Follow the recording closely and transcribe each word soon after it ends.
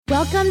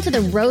Welcome to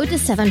the Road to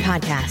Seven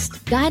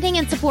podcast, guiding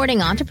and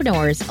supporting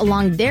entrepreneurs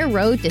along their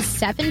road to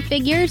seven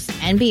figures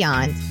and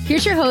beyond.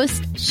 Here's your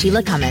host,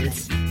 Sheila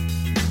Cummins.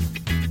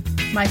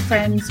 My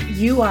friends,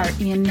 you are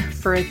in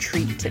for a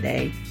treat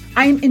today.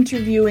 I'm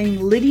interviewing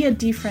Lydia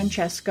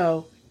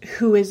DiFrancesco,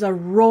 who is a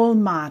role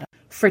model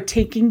for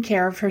taking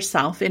care of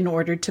herself in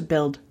order to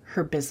build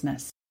her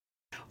business.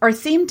 Our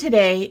theme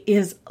today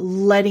is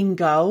letting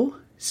go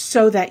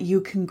so that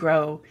you can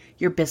grow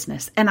your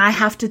business. And I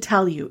have to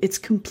tell you, it's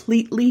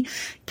completely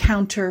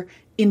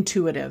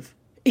counterintuitive.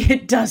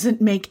 It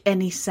doesn't make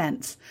any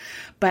sense.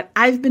 But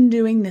I've been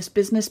doing this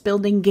business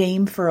building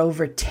game for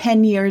over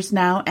 10 years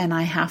now, and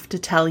I have to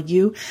tell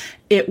you,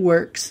 it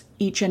works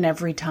each and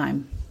every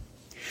time.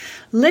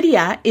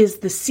 Lydia is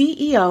the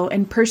CEO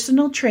and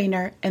personal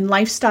trainer and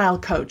lifestyle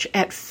coach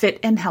at Fit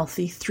and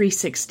Healthy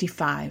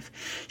 365.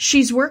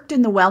 She's worked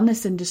in the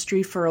wellness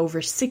industry for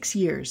over 6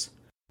 years.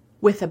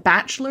 With a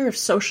Bachelor of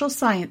Social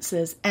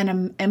Sciences and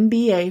an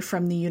MBA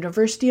from the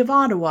University of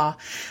Ottawa,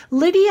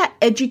 Lydia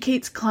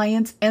educates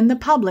clients and the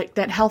public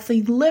that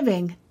healthy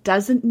living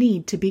doesn't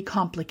need to be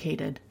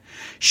complicated.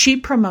 She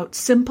promotes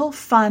simple,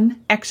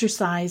 fun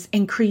exercise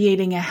and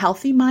creating a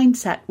healthy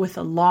mindset with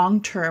a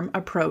long-term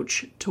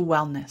approach to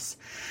wellness.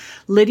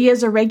 Lydia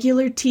is a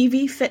regular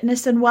TV,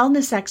 fitness, and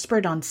wellness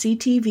expert on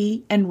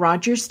CTV and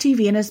Rogers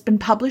TV and has been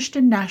published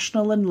in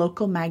national and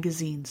local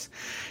magazines.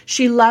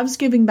 She loves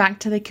giving back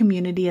to the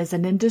community as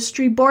an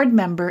industry board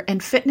member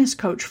and fitness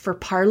coach for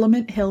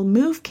Parliament Hill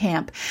Move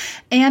Camp,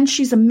 and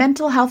she's a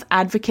mental health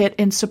advocate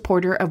and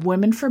supporter of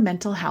Women for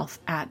Mental Health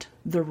at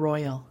The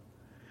Royal.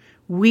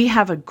 We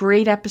have a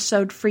great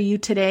episode for you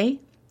today.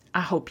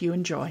 I hope you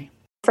enjoy.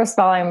 First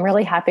of all, I'm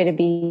really happy to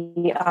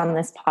be on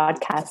this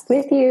podcast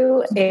with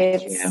you.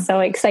 It's so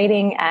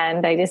exciting,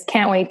 and I just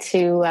can't wait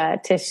to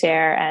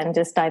share and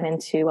just dive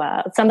into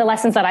some of the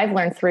lessons that I've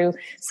learned through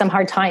some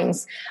hard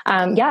times.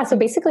 So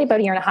basically about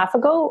a year and a half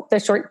ago, the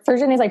short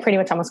version is I pretty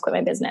much almost quit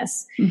my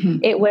business. Mm-hmm.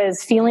 It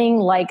was feeling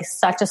like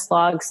such a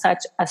slog,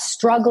 such a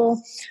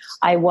struggle.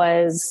 I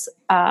was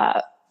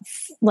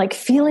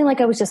feeling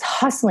like I was just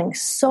hustling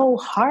so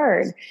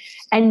hard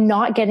and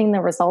not getting the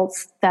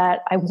results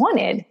that I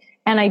wanted.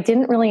 And I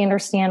didn't really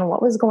understand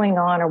what was going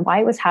on or why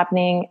it was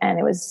happening. And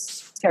it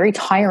was very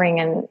tiring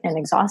and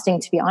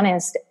exhausting, to be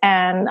honest.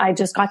 And I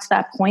just got to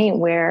that point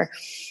where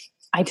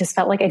I just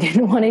felt like I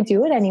didn't want to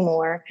do it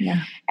anymore.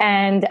 Yeah.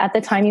 And at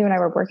the time, you and I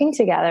were working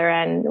together,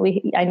 and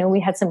I know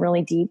we had some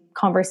really deep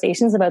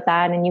conversations about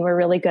that. And you were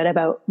really good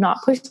about not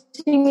pushing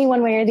me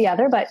one way or the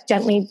other, but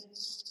gently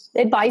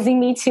advising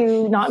me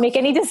to not make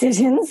any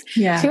decisions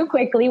too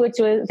quickly, which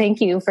was, thank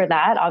you for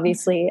that.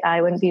 Obviously,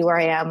 I wouldn't be where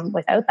I am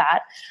without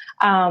that.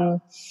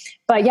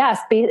 But yes,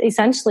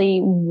 essentially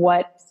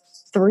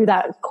through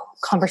that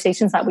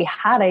conversations that we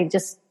had, I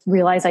just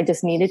realized I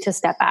just needed to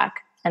step back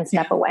and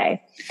step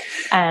away.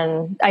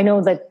 And I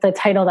know that the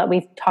title that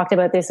we've talked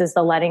about this is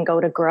the letting go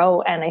to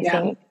grow. And I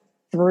think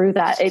through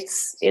that,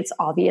 it's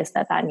obvious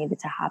that needed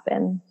to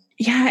happen.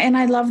 Yeah. And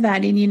I love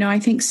that. And, I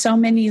think so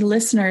many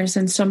listeners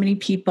and so many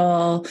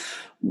people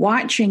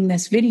watching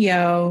this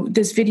video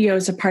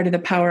is a part of the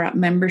Power Up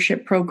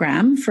membership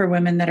program for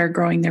women that are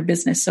growing their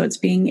business. So it's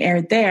being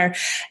aired there.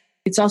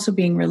 It's also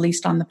being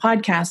released on the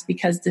podcast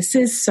because this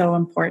is so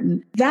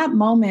important. That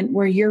moment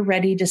where you're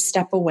ready to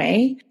step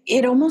away,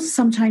 it almost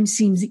sometimes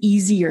seems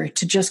easier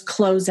to just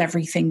close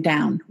everything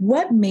down.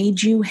 What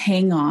made you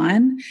hang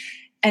on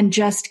and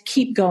just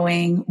keep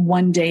going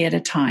one day at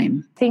a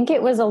time? I think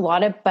it was a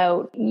lot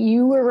about,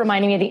 you were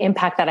reminding me of the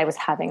impact that I was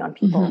having on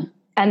people,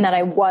 and that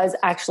I was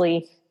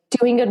actually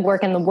doing good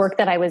work, and the work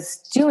that I was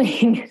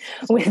doing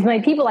with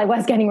my people, I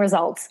was getting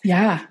results.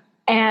 Yeah.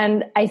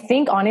 And I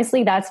think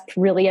honestly, that's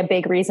really a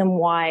big reason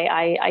why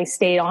I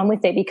stayed on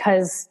with it,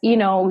 because,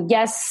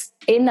 yes,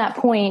 in that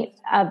point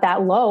of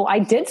that low, I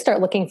did start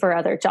looking for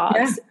other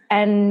jobs,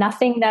 and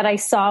nothing that I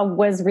saw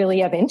was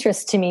really of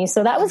interest to me.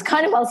 So that was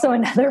kind of also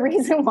another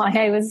reason why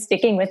I was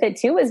sticking with it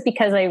too, was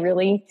because I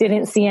really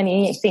didn't see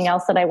anything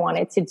else that I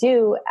wanted to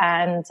do.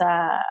 And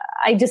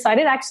I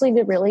decided actually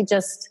to really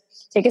just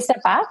take a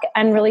step back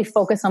and really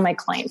focus on my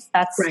clients.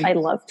 I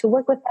love to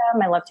work with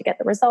them. I love to get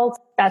the results.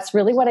 That's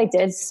really what I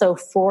did. So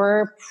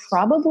for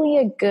probably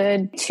a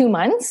good 2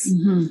 months,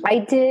 I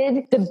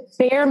did the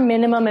bare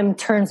minimum in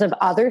terms of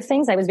other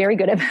things. I was very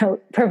good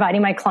about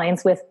providing my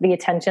clients with the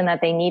attention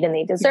that they need and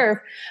they deserve.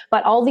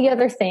 But all the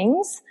other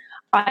things,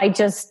 I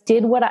just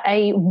did what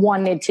I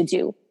wanted to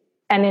do.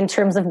 And in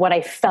terms of what I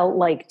felt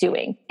like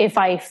doing, if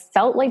I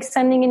felt like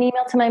sending an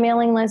email to my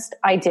mailing list,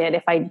 I did.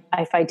 If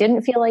I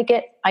didn't feel like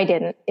it, I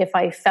didn't. If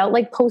I felt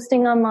like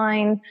posting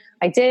online,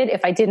 I did.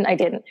 If I didn't, I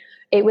didn't.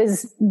 It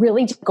was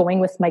really just going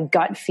with my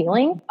gut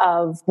feeling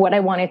of what I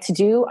wanted to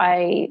do.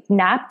 I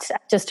napped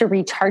just to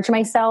recharge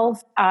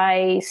myself.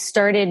 I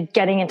started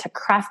getting into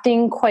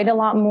crafting quite a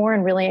lot more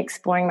and really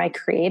exploring my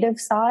creative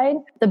side.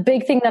 The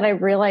big thing that I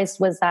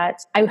realized was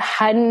that I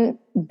hadn't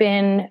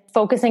been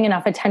focusing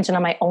enough attention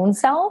on my own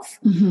self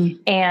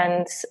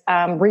and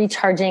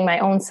recharging my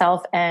own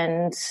self.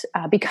 And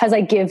because I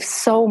give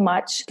so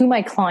much to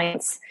my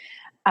clients,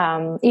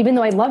 even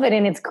though I love it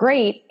and it's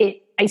great,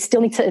 I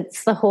still need to,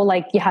 it's the whole,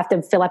 like, you have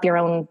to fill up your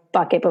own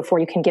bucket before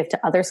you can give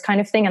to others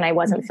kind of thing. And I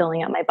wasn't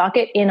filling up my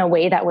bucket in a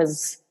way that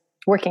was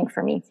working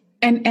for me.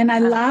 And I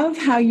love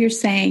how you're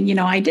saying,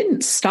 I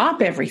didn't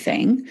stop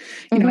everything,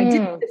 I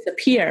didn't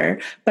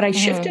disappear, but I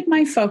shifted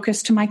my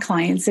focus to my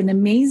clients. And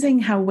amazing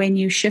how when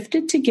you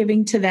shifted to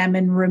giving to them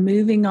and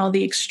removing all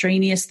the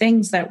extraneous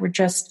things that were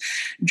just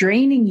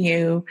draining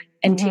you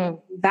and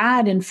taking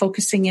that and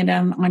focusing it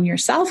on your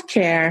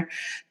self-care,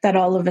 that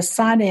all of a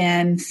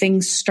sudden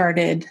things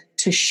started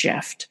to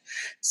shift.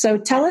 So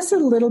tell us a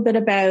little bit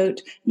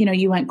about,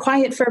 you went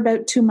quiet for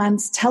about 2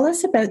 months. Tell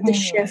us about the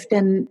shift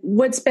and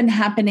what's been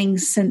happening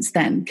since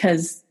then,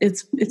 because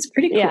it's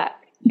pretty cool. Yeah,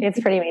 it's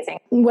pretty amazing.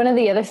 One of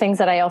the other things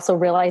that I also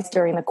realized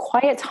during the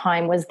quiet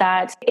time was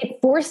that it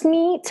forced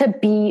me to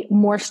be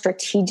more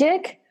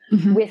strategic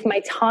with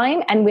my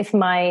time and with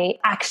my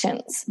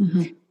actions.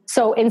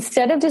 So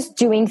instead of just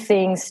doing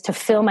things to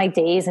fill my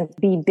days and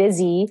be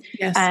busy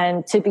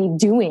and to be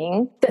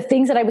doing the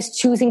things that I was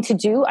choosing to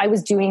do, I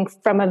was doing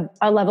from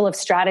a level of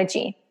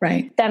strategy.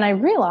 Right. Then I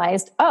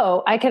realized,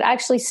 I could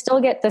actually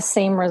still get the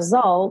same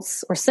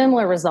results or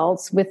similar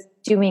results with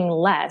doing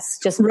less,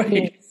 just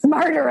being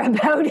smarter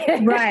about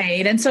it.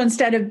 Right. And so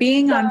instead of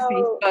being on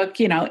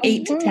Facebook,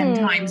 8 to 10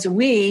 times a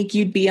week,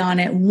 you'd be on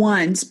it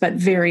once, but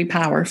very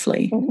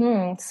powerfully.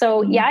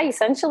 So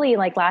essentially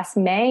like last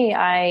May,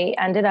 I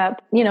ended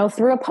up,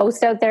 threw a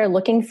post out there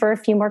looking for a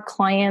few more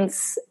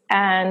clients.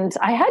 And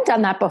I had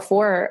done that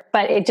before,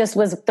 but it just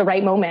was the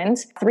right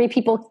moment. 3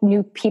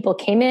 new people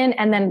came in.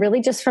 And then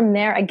really just from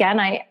there, again,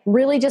 I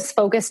really just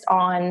focused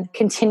on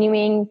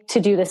continuing to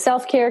do the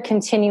self-care,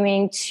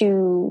 continuing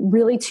to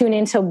really tune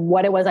into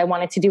what it was I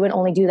wanted to do and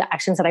only do the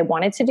actions that I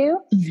wanted to do.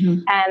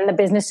 And the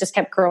business just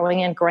kept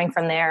growing and growing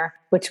from there,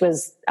 which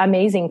was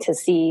amazing to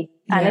see.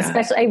 And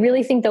especially, I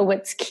really think though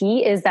what's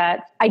key is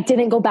that I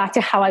didn't go back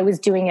to how I was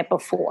doing it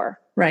before.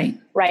 Right.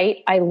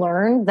 I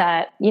learned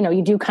that,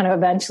 you do kind of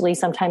eventually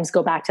sometimes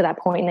go back to that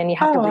point and then you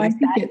have to reset. I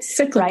think it's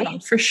cyclical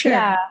for sure.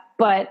 Yeah.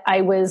 But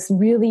I was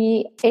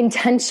really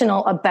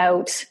intentional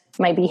about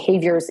my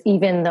behaviors,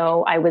 even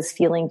though I was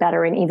feeling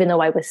better and even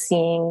though I was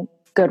seeing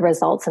good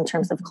results in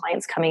terms of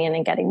clients coming in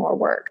and getting more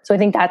work. So I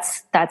think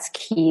that's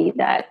key,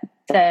 that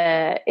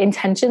the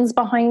intentions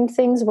behind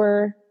things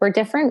were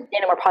different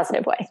in a more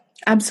positive way.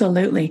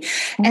 Absolutely.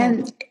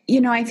 And,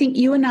 I think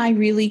you and I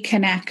really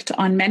connect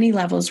on many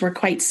levels. We're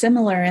quite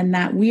similar in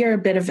that we are a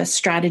bit of a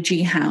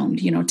strategy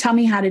hound. Tell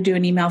me how to do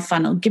an email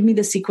funnel. Give me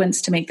the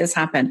sequence to make this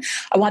happen.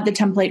 I want the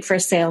template for a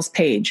sales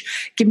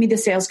page. Give me the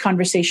sales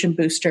conversation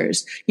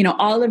boosters.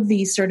 All of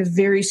these sort of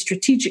very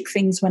strategic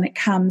things when it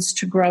comes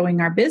to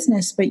growing our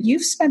business. But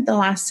you've spent the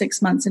last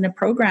 6 months in a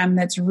program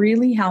that's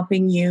really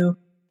helping you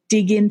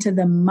dig into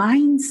the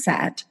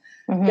mindset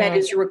that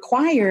is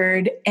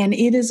required. And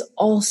it is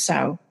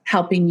also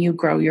helping you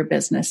grow your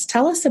business.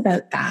 Tell us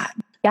about that.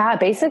 Yeah,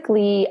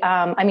 basically,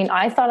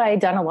 I thought I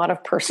had done a lot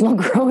of personal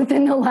growth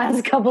in the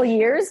last couple of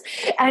years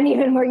and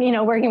even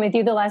working with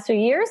you the last few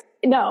years.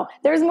 No,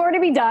 there's more to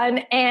be done.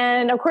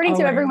 And according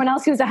to everyone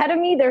else who's ahead of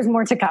me, there's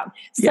more to come.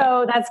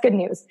 So that's good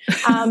news.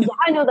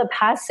 I know the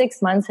past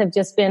 6 months have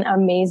just been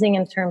amazing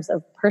in terms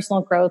of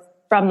personal growth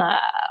from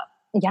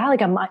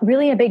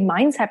really a big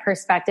mindset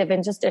perspective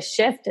and just a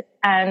shift.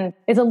 And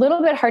it's a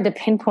little bit hard to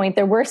pinpoint.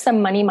 There were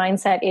some money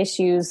mindset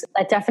issues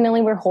that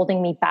definitely were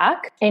holding me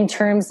back in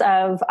terms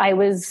of I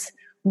was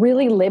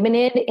really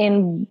limited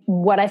in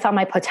what I thought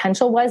my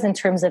potential was in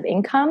terms of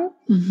income.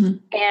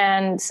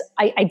 And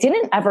I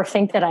didn't ever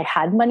think that I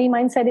had money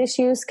mindset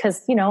issues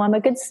because, I'm a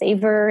good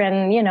saver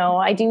and,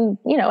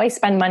 I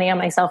spend money on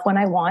myself when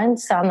I want,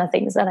 on the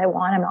things that I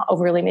want. I'm not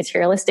overly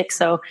materialistic,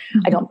 so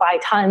I don't buy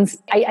tons.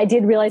 I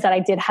did realize that I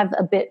did have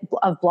a bit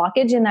of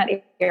blockage in that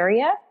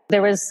area.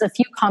 There was a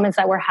few comments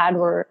that were had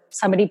where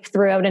somebody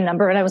threw out a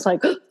number and I was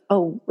like,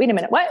 oh, wait a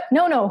minute. What?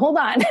 No, hold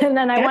on. And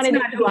then I wanted to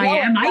know who I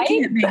am. I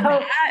can't make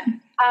that.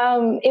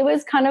 It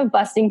was kind of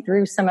busting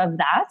through some of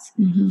that.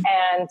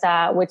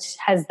 And, which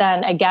has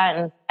then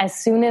again, as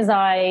soon as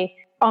I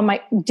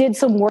did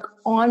some work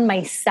on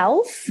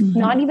myself,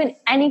 not even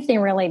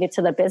anything related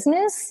to the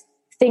business,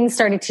 things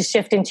started to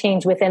shift and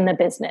change within the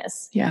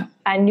business. Yeah.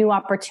 And new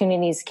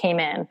opportunities came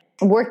in.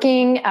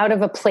 Working out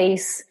of a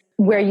place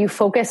where you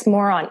focus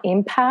more on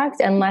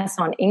impact and less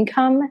on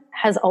income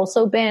has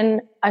also been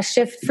a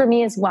shift for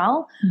me as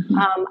well.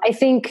 I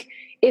think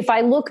if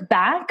I look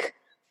back,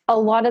 a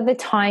lot of the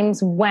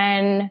times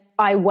when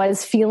I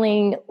was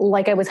feeling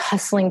like I was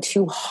hustling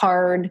too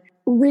hard,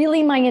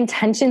 really my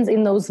intentions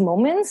in those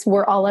moments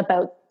were all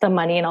about the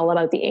money and all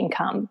about the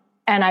income.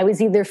 And I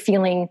was either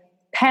feeling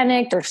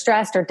panicked or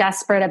stressed or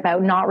desperate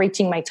about not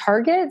reaching my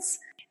targets.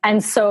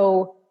 And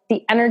so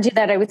the energy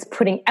that I was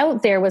putting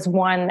out there was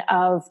one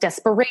of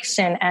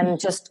desperation and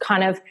just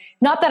kind of,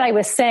 not that I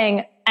was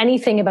saying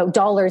anything about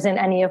dollars in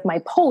any of my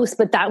posts,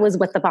 but that was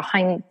what the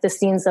behind the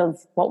scenes of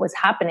what was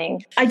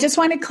happening. I just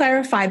want to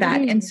clarify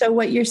that. And so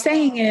what you're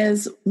saying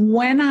is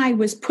when I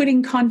was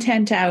putting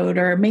content out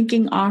or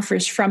making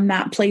offers from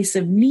that place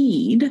of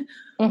need,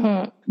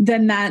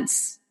 then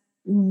that's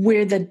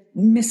where the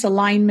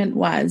misalignment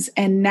was.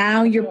 And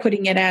now you're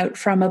putting it out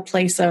from a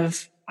place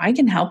of, I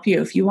can help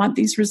you. If you want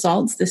these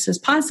results, this is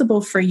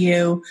possible for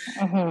you.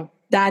 Mm-hmm.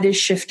 That is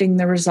shifting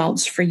the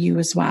results for you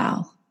as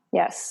well.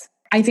 Yes.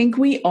 I think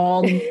we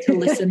all need to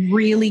listen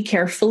really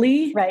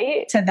carefully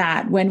right? to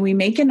that. When we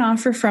make an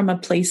offer from a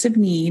place of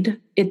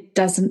need, it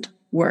doesn't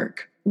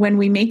work. When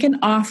we make an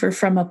offer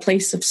from a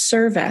place of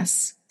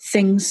service,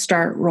 things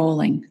start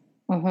rolling.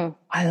 Mm-hmm.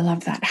 I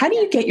love that. How do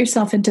you get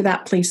yourself into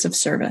that place of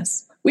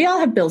service? We all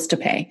have bills to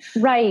pay.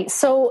 Right.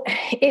 So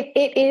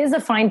it is a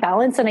fine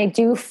balance. And I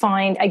do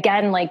find,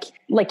 again, like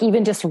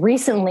even just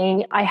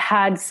recently, I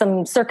had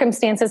some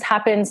circumstances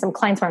happen. Some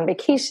clients were on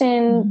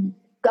vacation,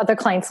 other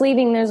clients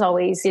leaving. There's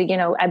always,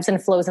 ebbs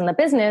and flows in the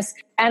business.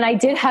 And I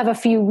did have a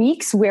few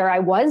weeks where I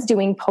was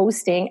doing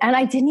posting and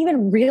I didn't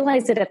even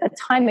realize it at the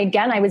time.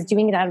 Again, I was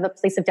doing it out of a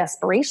place of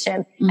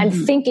desperation and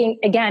thinking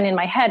again in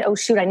my head, oh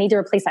shoot, I need to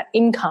replace that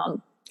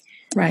income.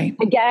 Right.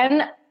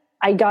 Again,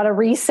 I got a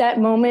reset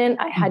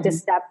moment. I had to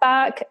step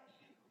back.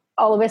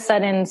 All of a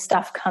sudden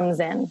stuff comes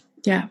in.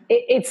 Yeah.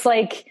 It's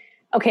like,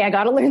 okay, I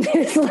got to learn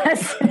this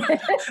lesson.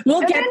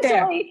 We'll get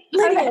there.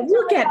 Lydia,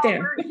 we'll get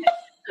there.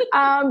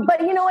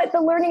 But you know what?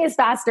 The learning is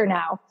faster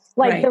now.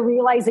 Like the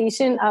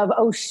realization of,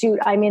 oh shoot,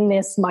 I'm in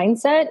this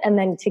mindset. And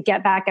then to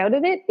get back out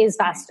of it is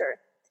faster.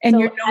 And so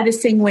you're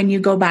noticing when you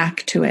go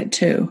back to it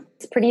too.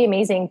 It's pretty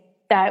amazing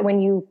that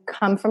when you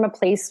come from a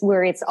place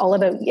where it's all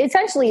about,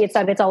 essentially it's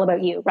all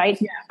about you, right?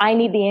 Yeah. I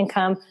need the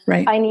income.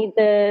 Right. I need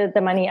the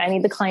money. I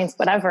need the clients,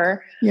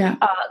 whatever. Yeah.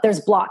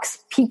 There's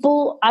blocks.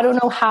 People, I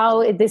don't know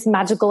how this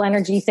magical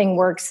energy thing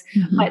works,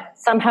 but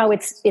somehow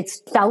it's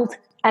felt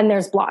and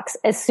there's blocks.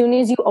 As soon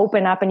as you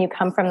open up and you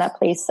come from that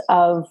place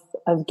of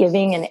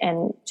giving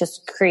and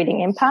just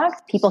creating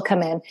impact, people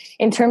come in.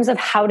 In terms of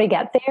how to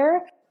get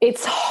there, it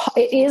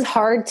is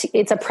hard.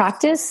 It's a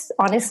practice.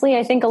 Honestly,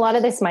 I think a lot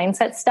of this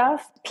mindset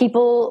stuff,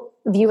 people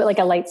view it like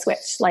a light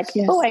switch, like,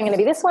 oh, I'm going to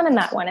be this one and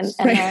that one. And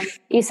then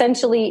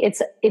essentially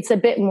it's a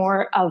bit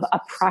more of a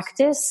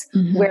practice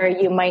where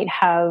you might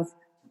have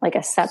like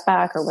a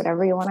setback or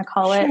whatever you want to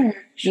call it.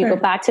 You go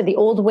back to the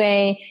old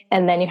way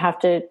and then you have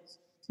to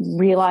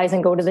realize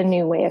and go to the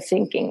new way of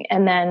thinking.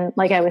 And then,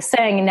 like I was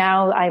saying,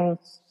 now I'm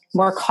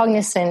more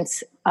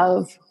cognizant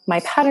of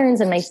my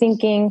patterns and my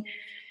thinking.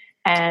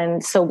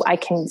 And so I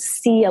can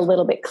see a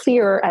little bit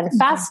clearer and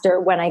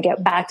faster when I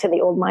get back to the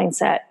old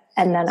mindset.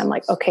 And then I'm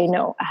like, okay,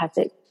 no, I have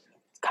to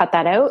cut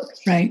that out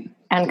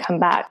and come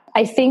back.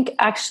 I think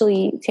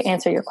actually to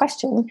answer your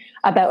question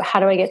about how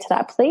do I get to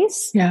that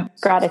place,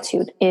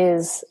 gratitude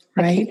is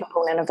a key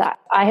component of that.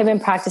 I have been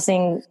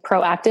practicing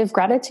proactive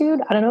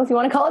gratitude. I don't know if you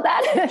want to call it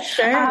that.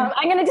 Sure.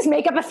 I'm going to just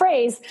make up a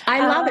phrase.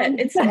 I love it.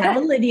 It's a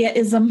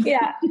Lydia-ism.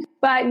 Yeah.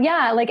 But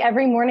yeah, like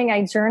every morning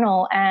I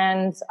journal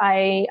and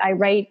I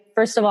write,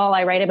 first of all,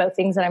 I write about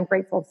things that I'm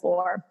grateful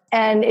for.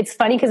 And it's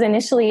funny because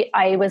initially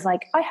I was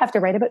like, I have to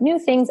write about new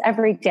things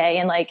every day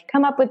and like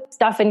come up with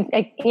stuff. And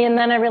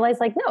then I realized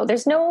like, no,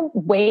 there's no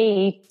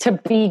way to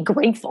be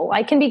grateful.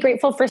 I can be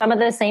grateful for some of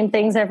the same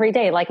things every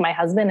day, like my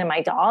husband and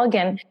my dog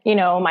and,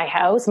 my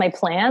house, my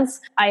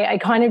plants. I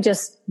kind of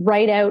just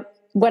write out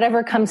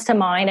whatever comes to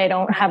mind. I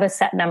don't have a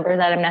set number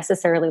that I'm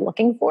necessarily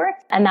looking for.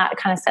 And that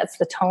kind of sets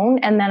the tone.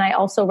 And then I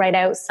also write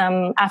out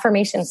some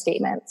affirmation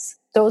statements.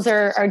 Those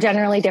are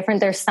generally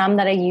different. There's some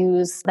that I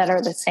use that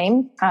are the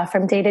same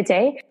from day to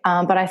day.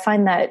 But I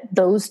find that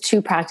those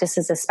two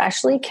practices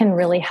especially can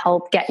really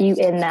help get you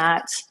in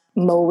that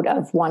mode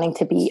of wanting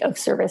to be of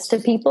service to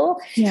people.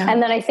 Yeah.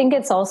 And then I think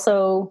it's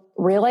also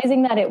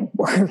realizing that it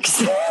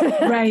works.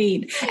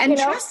 Right. And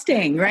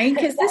trusting, right?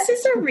 Because this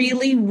is a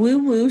really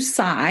woo-woo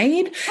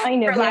side, for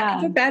lack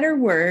of a better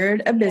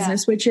word, a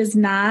business, which is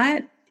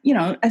not,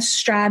 a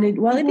strategy.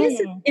 Well, it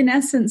is in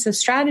essence a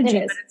strategy,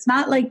 but it's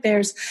not like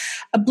there's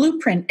a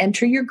blueprint.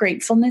 Enter your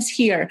gratefulness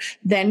here,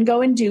 then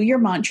go and do your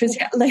mantras.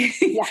 It's a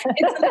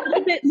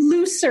little bit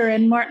looser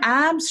and more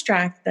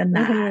abstract than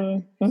that.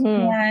 And,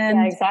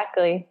 yeah,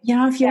 exactly.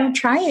 If you don't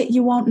try it,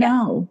 you won't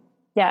know.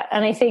 Yeah.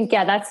 And I think,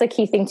 that's the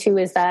key thing too,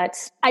 is that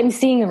I'm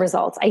seeing the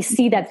results. I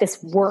see that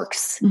this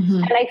works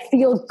and I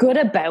feel good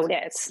about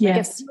it. Yes. Like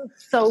it feels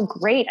so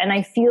great. And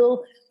I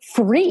feel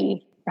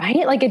free.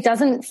 Right? Like it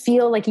doesn't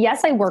feel like,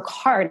 yes, I work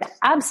hard.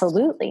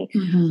 Absolutely.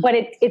 But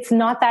it's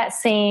not that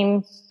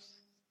same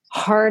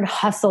hard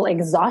hustle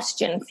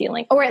exhaustion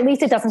feeling, or at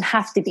least it doesn't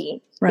have to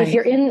be. Right. If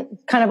you're in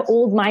kind of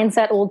old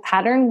mindset, old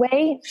pattern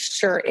way,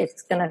 sure,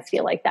 it's going to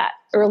feel like that.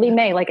 Early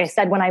May, like I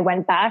said, when I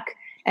went back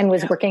and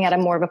was working at a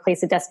more of a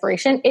place of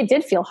desperation, it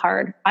did feel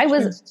hard. I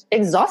was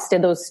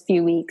exhausted those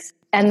few weeks.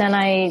 And then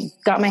I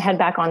got my head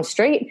back on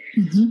straight.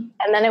 And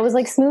then it was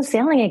like smooth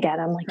sailing again.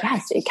 I'm like,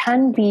 yes, it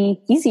can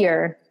be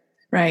easier.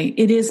 Right.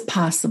 It is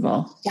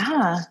possible.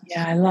 Yeah.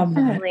 Yeah. I love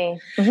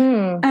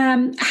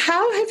that.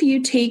 How have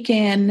you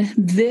taken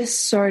this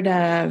sort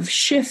of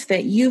shift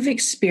that you've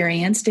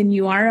experienced, and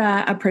you are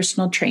a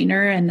personal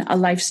trainer and a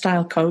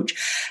lifestyle coach?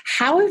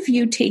 How have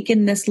you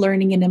taken this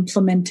learning and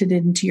implemented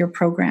it into your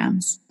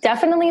programs?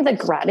 Definitely the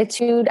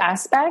gratitude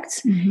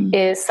aspect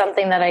is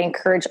something that I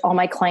encourage all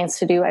my clients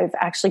to do. I've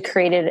actually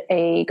created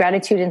a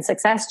gratitude and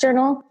success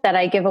journal that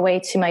I give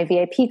away to my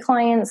VIP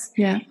clients.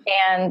 Yeah.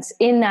 And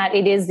in that,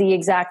 it is the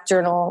exact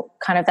journal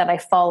kind of that I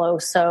follow.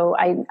 So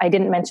I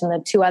didn't mention the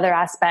two other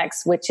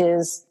aspects, which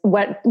is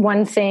what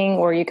one thing,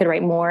 or you could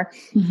write more,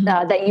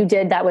 that you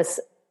did that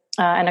was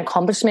an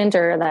accomplishment,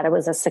 or that it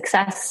was a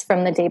success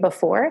from the day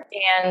before.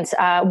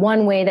 And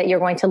one way that you're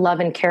going to love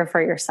and care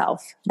for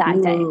yourself that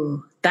day.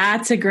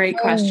 That's a great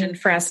question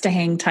for us to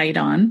hang tight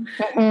on.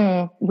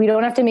 We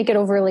don't have to make it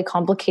overly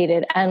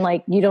complicated. And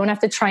like, you don't have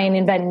to try and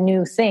invent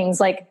new things.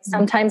 Like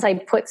sometimes I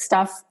put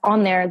stuff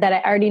on there that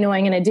I already know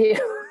I'm going to do.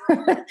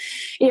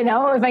 You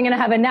know, if I'm going to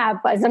have a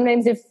nap, but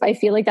sometimes if I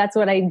feel like that's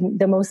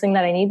the most thing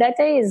that I need that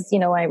day is, you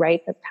know, I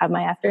have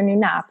my afternoon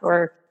nap,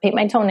 or paint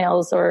my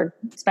toenails, or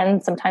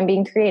spend some time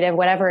being creative,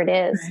 whatever it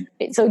is.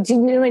 Right. So, you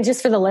know,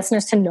 just for the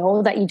listeners to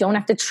know that you don't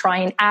have to try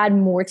and add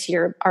more to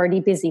your already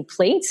busy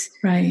plate.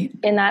 Right.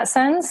 In that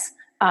sense,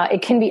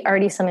 it can be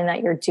already something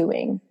that you're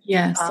doing.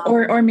 Yes.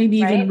 Or maybe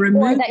even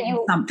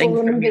removing something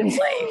from your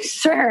life.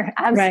 Sure.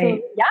 Absolutely.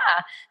 Right. Yeah.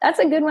 That's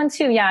a good one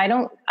too. Yeah.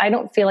 I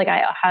don't feel like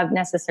I have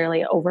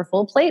necessarily an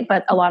overfull plate,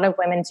 but a lot of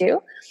women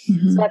do.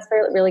 So that's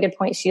a really good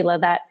point, Sheila,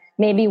 that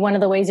maybe one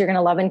of the ways you're going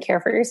to love and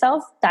care for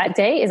yourself that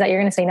day is that you're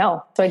going to say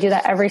no. So I do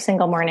that every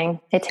single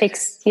morning. It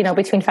takes, you know,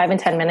 between 5 and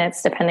 10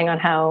 minutes, depending on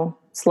how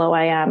slow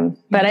I am.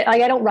 But I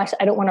don't rush.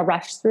 I don't want to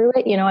rush through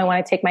it. You know, I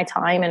want to take my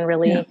time and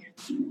really,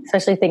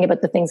 especially think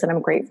about the things that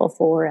I'm grateful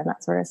for and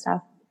that sort of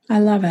stuff. I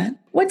love it.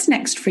 What's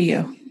next for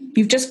you?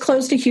 You've just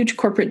closed a huge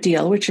corporate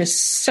deal, which is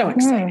so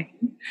exciting.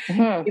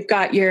 You've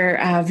got your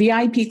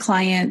VIP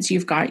clients.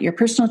 You've got your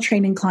personal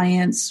training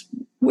clients.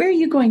 Where are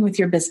you going with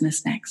your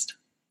business next?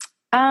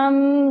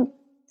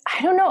 I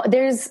don't know.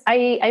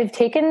 I've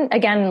taken,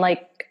 again,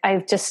 like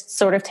I've just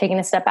sort of taken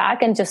a step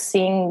back and just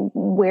seeing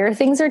where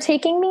things are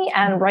taking me.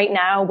 And right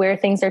now where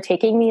things are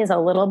taking me is a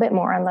little bit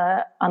more on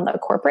the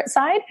corporate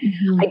side.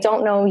 I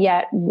don't know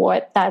yet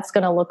what that's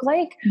going to look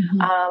like.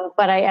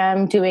 But I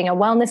am doing a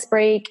wellness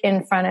break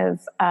in front of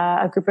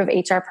a group of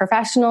HR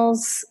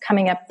professionals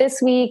coming up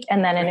this week.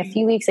 And then in a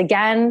few weeks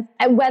again,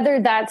 and whether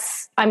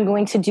that's, I'm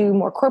going to do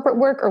more corporate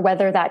work, or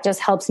whether that just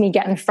helps me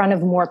get in front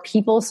of more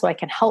people so I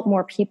can help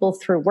more people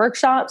through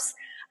workshops.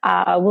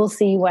 We'll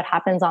see what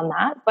happens on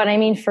that. But I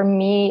mean, for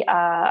me,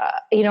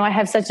 you know, I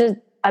have such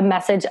a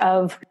message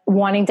of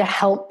wanting to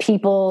help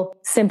people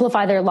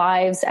simplify their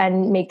lives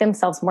and make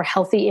themselves more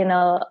healthy in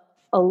a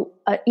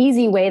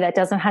easy way that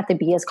doesn't have to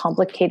be as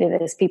complicated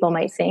as people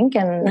might think.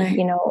 And,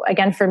 you know,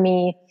 again, for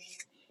me,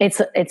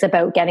 it's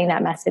about getting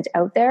that message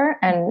out there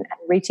and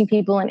reaching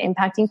people and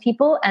impacting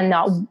people,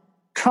 and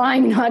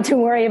trying not to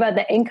worry about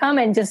the income,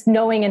 and just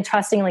knowing and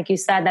trusting, like you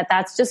said, that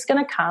that's just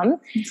going to come,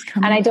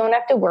 and I don't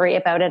have to worry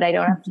about it. I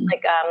don't have to,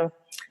 like,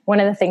 one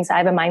of the things, I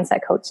have a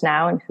mindset coach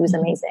now, and who's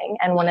amazing.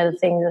 And one of the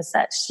things is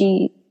that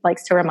she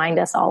likes to remind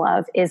us all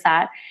of is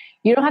that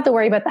you don't have to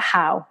worry about the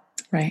how.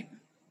 Right.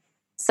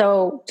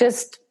 So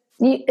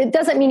it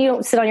doesn't mean you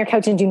don't sit on your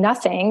couch and do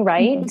nothing,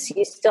 right?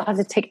 You still have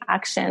to take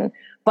action,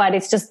 but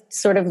it's just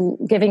sort of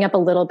giving up a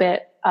little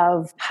bit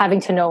of having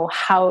to know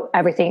how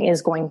everything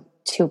is going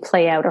to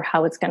play out, or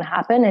how it's going to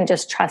happen, and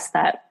just trust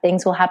that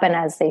things will happen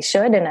as they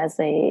should and as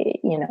they,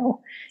 you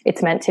know,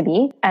 it's meant to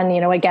be. And, you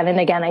know, again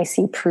and again, I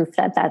see proof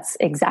that that's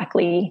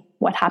exactly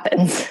what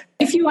happens.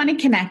 If you want to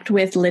connect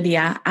with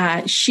Lydia,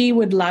 she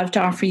would love to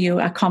offer you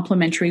a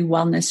complimentary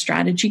wellness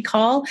strategy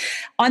call.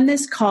 On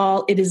this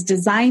call, it is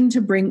designed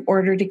to bring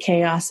order to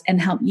chaos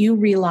and help you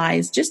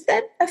realize just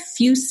that a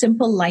few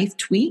simple life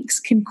tweaks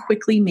can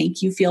quickly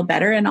make you feel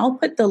better. And I'll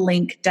put the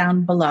link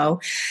down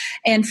below.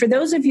 And for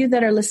those of you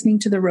that are listening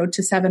to the Road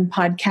to 7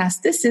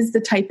 podcast, this is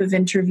the type of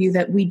interview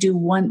that we do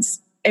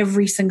once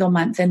every single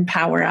month in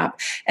Power Up.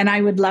 And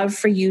I would love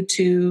for you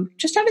to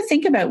just have to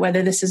think about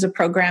whether this is a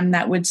program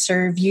that would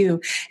serve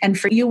you. And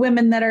for you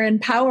women that are in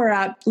Power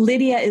Up,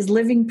 Lydia is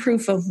living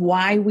proof of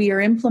why we are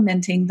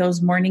implementing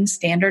those morning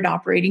standard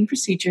operating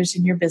procedures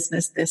in your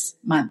business this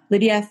month.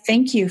 Lydia,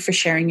 thank you for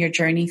sharing your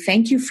journey.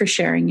 Thank you for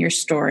sharing your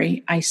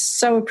story. I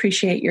so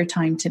appreciate your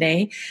time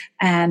today.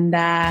 And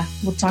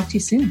we'll talk to you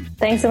soon.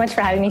 Thanks so much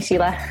for having me,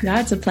 Sheila. Yeah,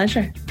 it's a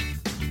pleasure.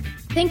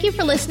 Thank you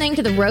for listening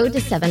to the Road to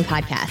 7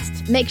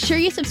 podcast. Make sure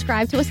you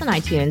subscribe to us on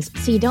iTunes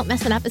so you don't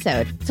miss an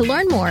episode. To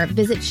learn more,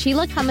 visit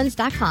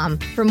SheilaCummins.com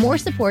for more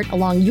support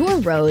along your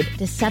road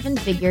to 7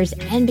 figures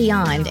and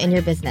beyond in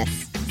your business.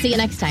 See you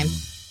next time.